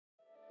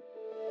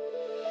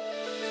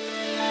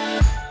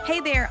Hey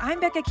there, I'm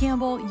Becca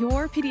Campbell,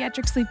 your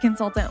pediatric sleep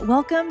consultant.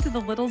 Welcome to the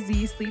Little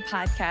Z Sleep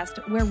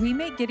Podcast, where we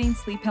make getting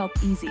sleep help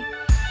easy.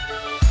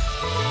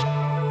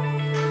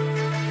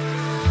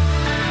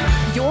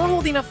 You're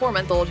holding a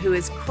 4-month-old who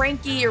is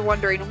cranky. You're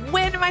wondering,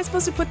 when am I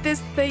supposed to put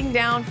this thing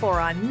down for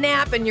a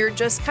nap? And you're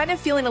just kind of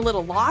feeling a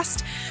little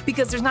lost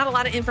because there's not a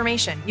lot of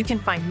information. You can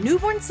find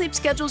newborn sleep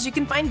schedules, you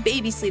can find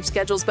baby sleep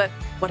schedules, but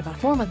what about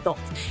 4-month-olds?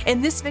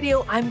 In this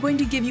video, I'm going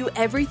to give you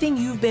everything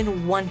you've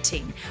been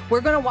wanting.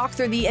 We're going to walk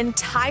through the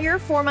entire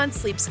 4-month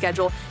sleep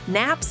schedule,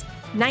 naps,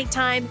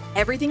 nighttime,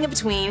 everything in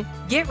between.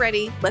 Get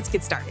ready. Let's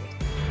get started.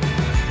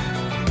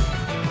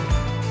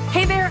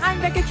 Hey there, I'm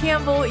Becca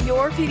Campbell,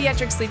 your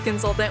pediatric sleep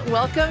consultant.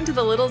 Welcome to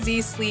the Little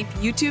Z Sleep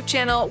YouTube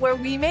channel, where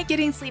we make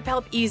getting sleep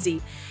help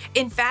easy.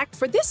 In fact,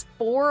 for this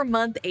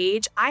 4-month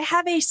age, I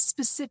have a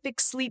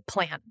specific sleep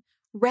plan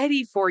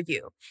ready for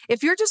you.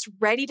 If you're just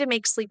ready to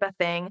make sleep a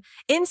thing,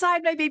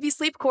 inside my baby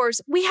sleep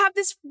course, we have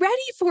this ready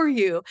for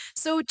you.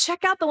 So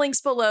check out the links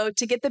below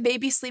to get the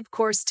baby sleep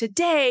course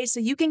today so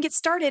you can get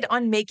started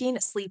on making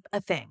sleep a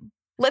thing.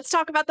 Let's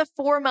talk about the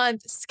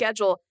 4-month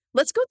schedule.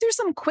 Let's go through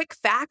some quick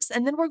facts,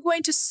 and then we're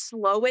going to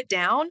slow it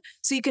down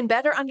so you can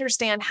better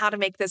understand how to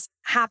make this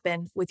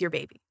happen with your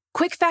baby.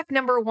 Quick fact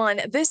number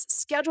 1, this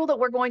schedule that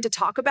we're going to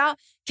talk about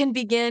can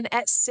begin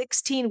at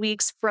 16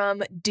 weeks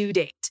from due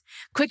date.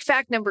 Quick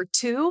fact number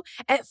 2,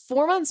 at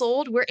 4 months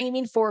old, we're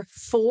aiming for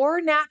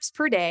 4 naps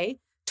per day,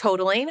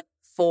 totaling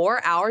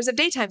 4 hours of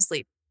daytime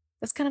sleep.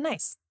 That's kind of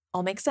nice.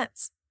 All makes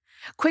sense.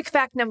 Quick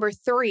fact number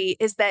 3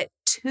 is that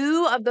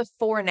 2 of the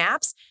 4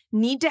 naps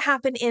need to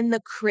happen in the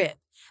crib.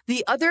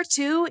 The other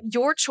 2,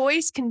 your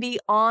choice, can be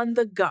on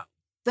the go.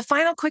 The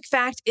final quick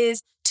fact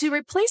is to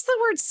replace the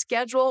word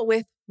schedule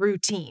with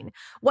routine.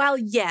 While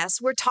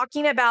yes, we're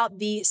talking about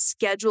the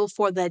schedule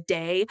for the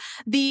day,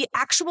 the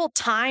actual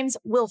times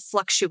will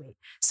fluctuate.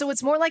 So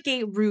it's more like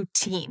a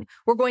routine.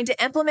 We're going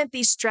to implement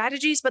these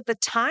strategies, but the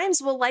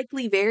times will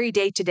likely vary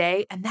day to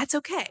day, and that's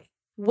okay.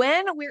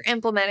 When we're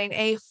implementing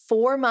a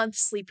 4-month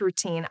sleep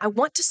routine, I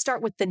want to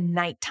start with the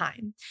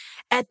nighttime.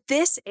 At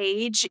this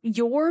age,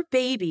 your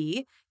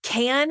baby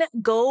can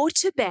go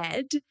to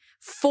bed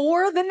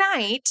for the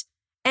night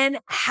and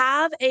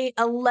have a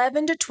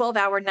 11 to 12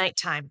 hour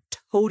nighttime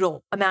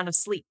total amount of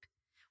sleep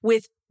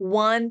with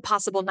 1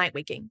 possible night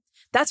waking.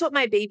 That's what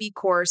my baby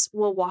course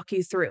will walk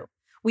you through.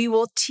 We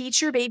will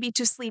teach your baby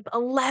to sleep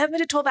 11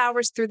 to 12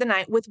 hours through the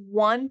night with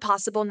 1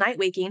 possible night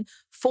waking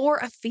for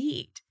a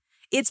feed.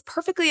 It's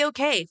perfectly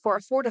okay for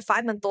a 4 to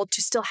 5-month-old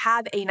to still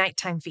have a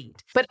nighttime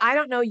feed. But I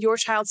don't know your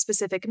child's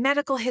specific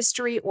medical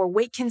history or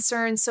weight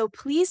concerns, so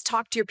please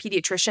talk to your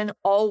pediatrician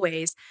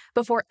always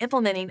before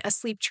implementing a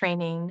sleep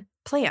training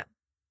plan.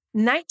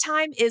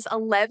 Nighttime is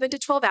 11 to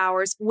 12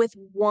 hours with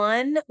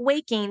 1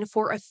 waking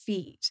for a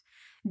feed.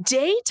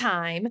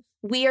 Daytime,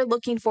 we are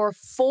looking for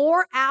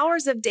 4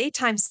 hours of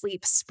daytime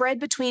sleep spread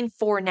between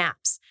 4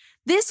 naps.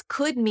 This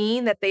could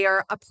mean that they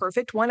are a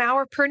perfect 1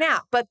 hour per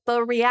nap, but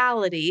the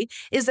reality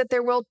is that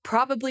there will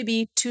probably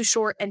be too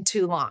short and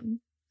too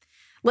long.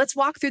 Let's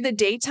walk through the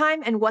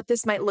daytime and what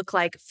this might look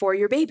like for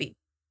your baby.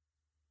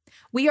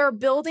 We are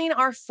building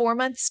our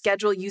 4-month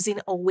schedule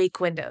using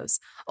awake windows.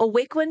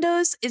 Awake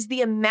windows is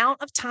the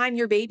amount of time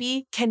your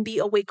baby can be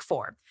awake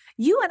for.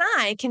 You and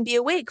I can be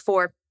awake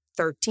for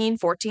 13,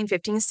 14,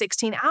 15,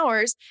 16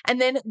 hours, and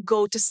then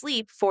go to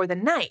sleep for the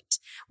night.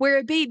 Where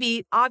a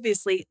baby,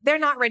 obviously, they're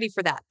not ready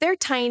for that. They're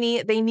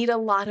tiny. They need a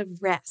lot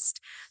of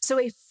rest. So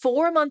a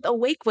 4-month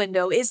awake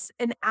window is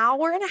an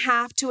hour and a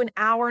half to an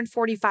hour and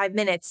 45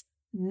 minutes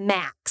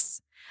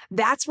max.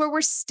 That's where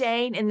we're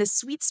staying in the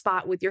sweet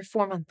spot with your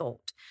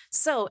 4-month-old.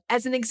 So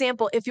as an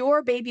example, if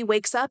your baby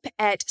wakes up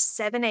at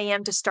 7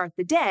 a.m. to start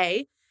the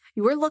day,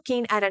 we're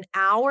looking at an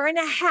hour and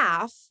a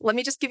half. Let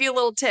me just give you a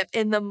little tip.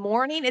 In the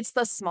morning, it's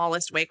the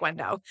smallest wake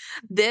window.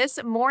 This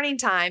morning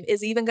time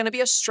is even going to be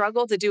a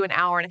struggle to do an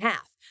hour and a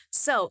half.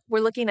 So we're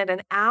looking at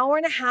an hour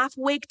and a half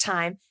wake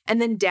time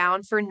and then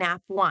down for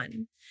nap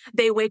 1.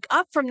 They wake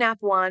up from nap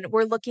 1.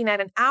 We're looking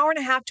at an hour and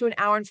a half to an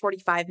hour and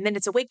 45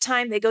 minutes of wake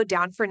time. They go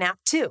down for nap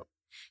 2.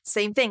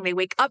 Same thing. They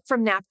wake up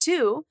from nap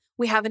 2.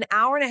 We have an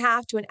hour and a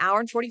half to an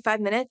hour and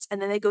 45 minutes,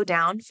 and then they go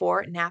down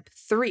for nap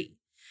 3.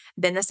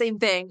 Then the same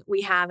thing,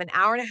 we have an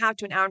hour and a half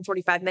to an hour and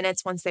 45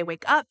 minutes once they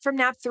wake up from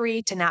nap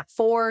 3 to nap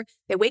 4.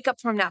 They wake up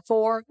from nap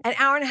 4, an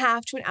hour and a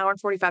half to an hour and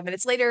 45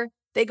 minutes later,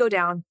 they go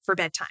down for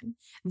bedtime.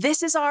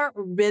 This is our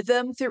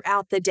rhythm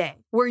throughout the day.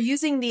 We're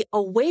using the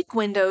awake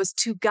windows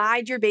to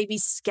guide your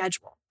baby's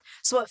schedule.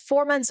 So at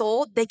 4 months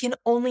old, they can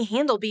only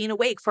handle being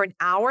awake for an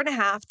hour and a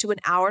half to an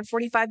hour and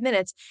 45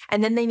 minutes,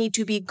 and then they need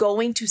to be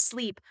going to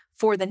sleep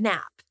for the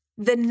nap.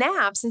 The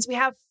nap, since we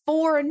have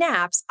 4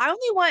 naps, I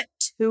only want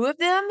 2 of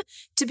them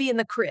to be in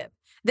the crib.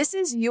 This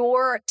is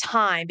your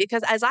time,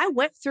 because as I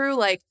went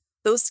through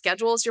those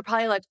schedules, you're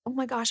probably like, oh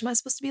my gosh, am I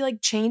supposed to be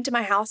chained to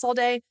my house all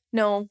day?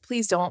 No,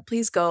 please don't.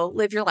 Please go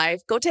live your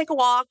life. Go take a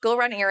walk, go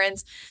run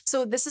errands.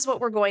 So this is what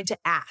we're going to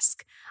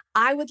ask.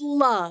 I would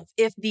love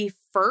if the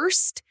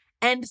first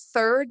and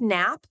third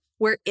nap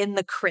we're in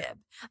the crib.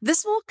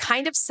 This will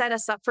kind of set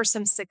us up for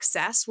some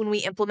success when we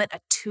implement a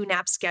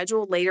 2-nap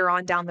schedule later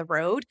on down the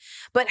road.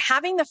 But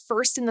having the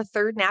first and the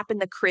third nap in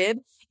the crib,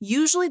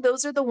 usually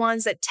those are the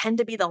ones that tend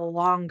to be the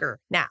longer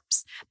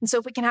naps. And so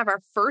if we can have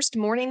our first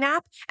morning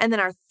nap and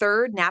then our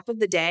third nap of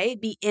the day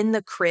be in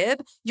the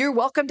crib, you're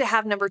welcome to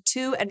have number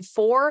 2 and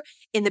 4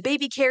 in the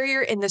baby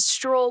carrier, in the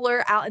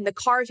stroller, out in the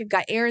car if you've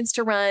got errands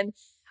to run.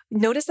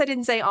 Notice I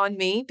didn't say on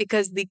me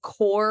because the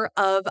core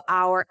of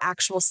our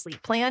actual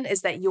sleep plan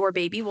is that your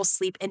baby will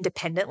sleep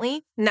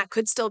independently. And that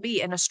could still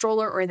be in a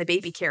stroller or in the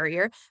baby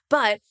carrier.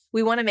 But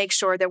we want to make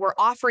sure that we're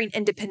offering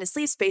independent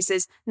sleep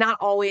spaces, not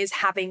always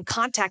having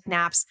contact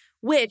naps,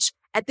 which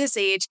at this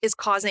age is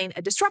causing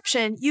a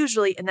disruption,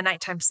 usually in the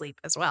nighttime sleep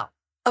as well.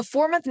 A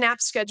 4-month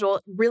nap schedule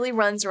really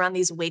runs around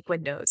these wake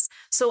windows.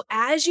 So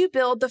as you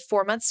build the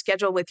 4-month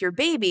schedule with your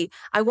baby,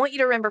 I want you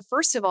to remember,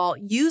 first of all,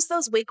 use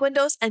those wake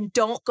windows and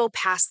don't go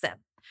past them.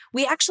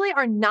 We actually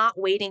are not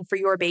waiting for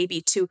your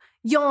baby to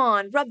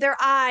yawn, rub their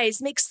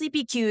eyes, make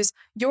sleepy cues.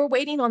 You're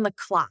waiting on the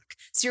clock.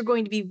 So you're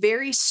going to be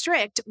very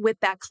strict with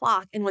that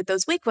clock and with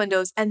those wake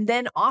windows and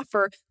then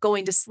offer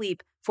going to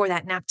sleep for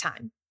that nap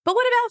time. But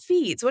what about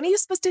feeds? When are you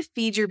supposed to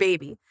feed your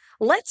baby?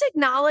 Let's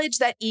acknowledge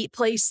that eat,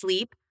 play,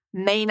 sleep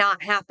may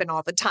not happen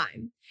all the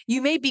time.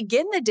 You may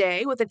begin the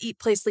day with an eat,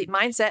 play, sleep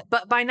mindset,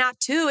 but by nap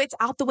 2, it's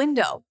out the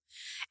window.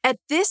 At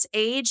this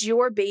age,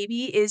 your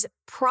baby is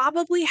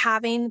probably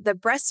having the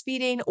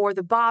breastfeeding or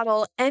the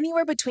bottle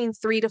anywhere between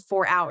 3 to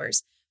 4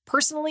 hours.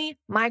 Personally,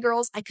 my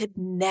girls, I could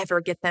never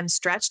get them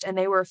stretched, and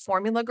they were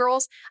formula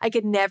girls. I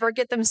could never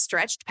get them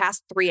stretched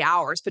past 3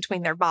 hours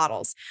between their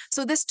bottles.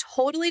 So this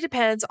totally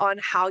depends on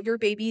how your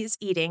baby is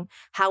eating.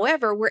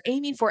 However, we're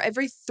aiming for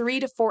every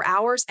 3 to 4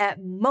 hours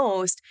at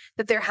most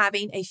that they're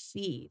having a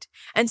feed.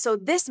 And so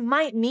this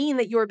might mean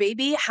that your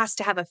baby has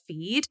to have a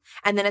feed,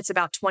 and then it's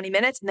about 20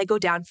 minutes, and they go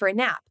down for a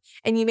nap.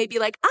 And you may be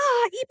like,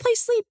 eat, play,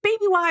 sleep,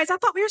 baby-wise. I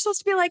thought we were supposed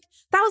to be like,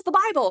 that was the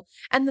Bible.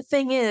 And the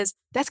thing is,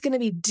 that's going to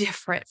be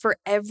different for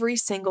every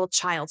single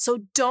child. So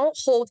don't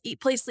hold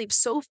eat, play, sleep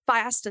so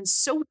fast and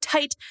so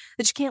tight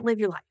that you can't live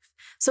your life.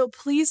 So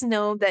please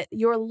know that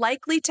you're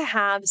likely to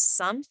have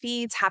some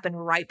feeds happen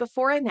right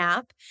before a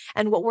nap.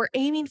 And what we're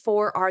aiming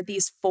for are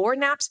these 4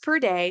 naps per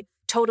day,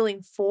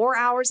 totaling 4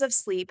 hours of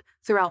sleep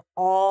throughout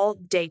all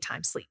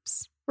daytime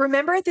sleeps.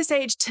 Remember at this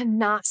age to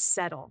not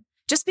settle.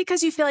 Just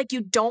because you feel like you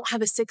don't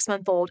have a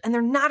 6-month-old and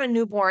they're not a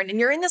newborn and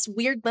you're in this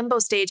weird limbo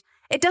stage,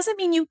 it doesn't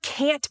mean you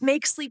can't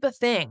make sleep a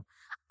thing.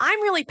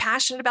 I'm really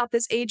passionate about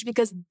this age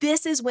because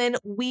this is when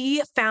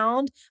we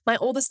found my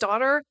oldest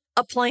daughter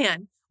a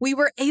plan. We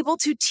were able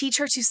to teach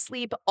her to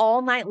sleep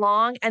all night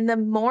long. And the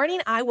morning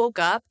I woke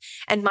up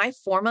and my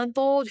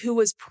 4-month-old, who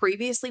was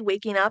previously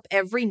waking up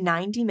every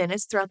 90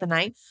 minutes throughout the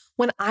night,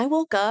 when I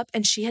woke up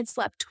and she had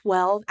slept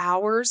 12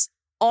 hours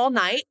all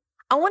night,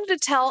 I wanted to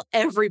tell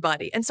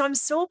everybody. And so I'm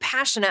so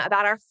passionate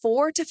about our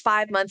 4 to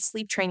 5 month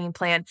sleep training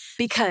plan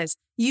because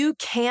you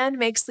can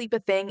make sleep a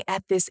thing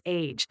at this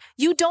age.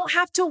 You don't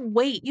have to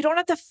wait. You don't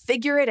have to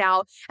figure it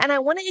out. And I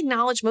want to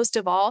acknowledge most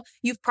of all,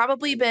 you've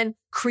probably been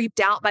creeped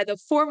out by the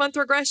 4-month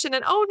regression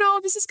and, oh no,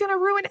 this is going to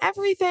ruin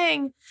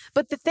everything.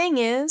 But the thing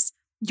is,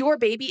 your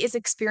baby is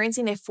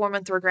experiencing a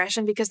 4-month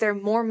regression because they're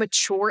more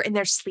mature in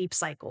their sleep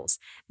cycles.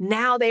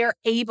 Now they are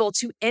able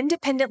to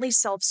independently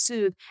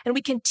self-soothe, and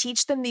we can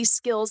teach them these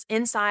skills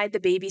inside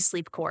the baby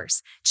sleep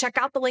course. Check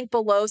out the link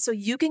below so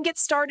you can get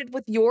started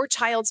with your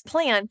child's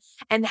plan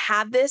and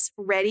have this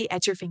ready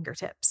at your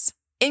fingertips.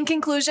 In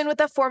conclusion,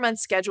 with a 4-month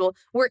schedule,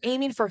 we're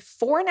aiming for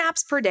 4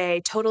 naps per day,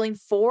 totaling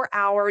 4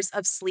 hours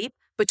of sleep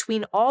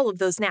between all of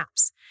those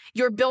naps.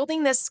 You're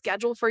building this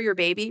schedule for your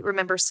baby.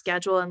 Remember,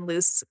 schedule and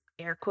loose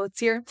air quotes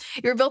here.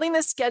 You're building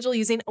this schedule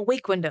using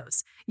awake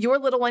windows. Your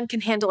little one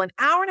can handle an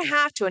hour and a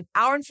half to an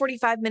hour and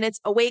 45 minutes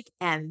awake,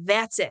 and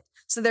that's it.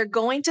 So they're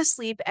going to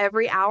sleep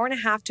every hour and a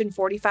half to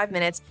 45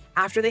 minutes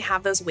after they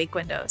have those wake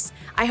windows.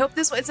 I hope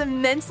this was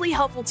immensely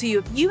helpful to you.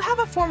 If you have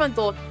a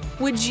 4-month-old,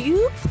 would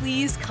you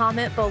please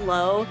comment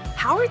below,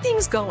 how are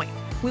things going?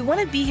 We want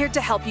to be here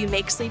to help you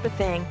make sleep a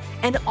thing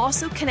and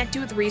also connect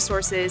you with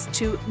resources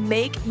to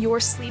make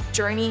your sleep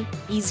journey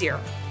easier.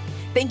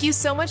 Thank you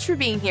so much for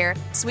being here.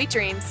 Sweet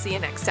dreams. See you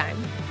next time.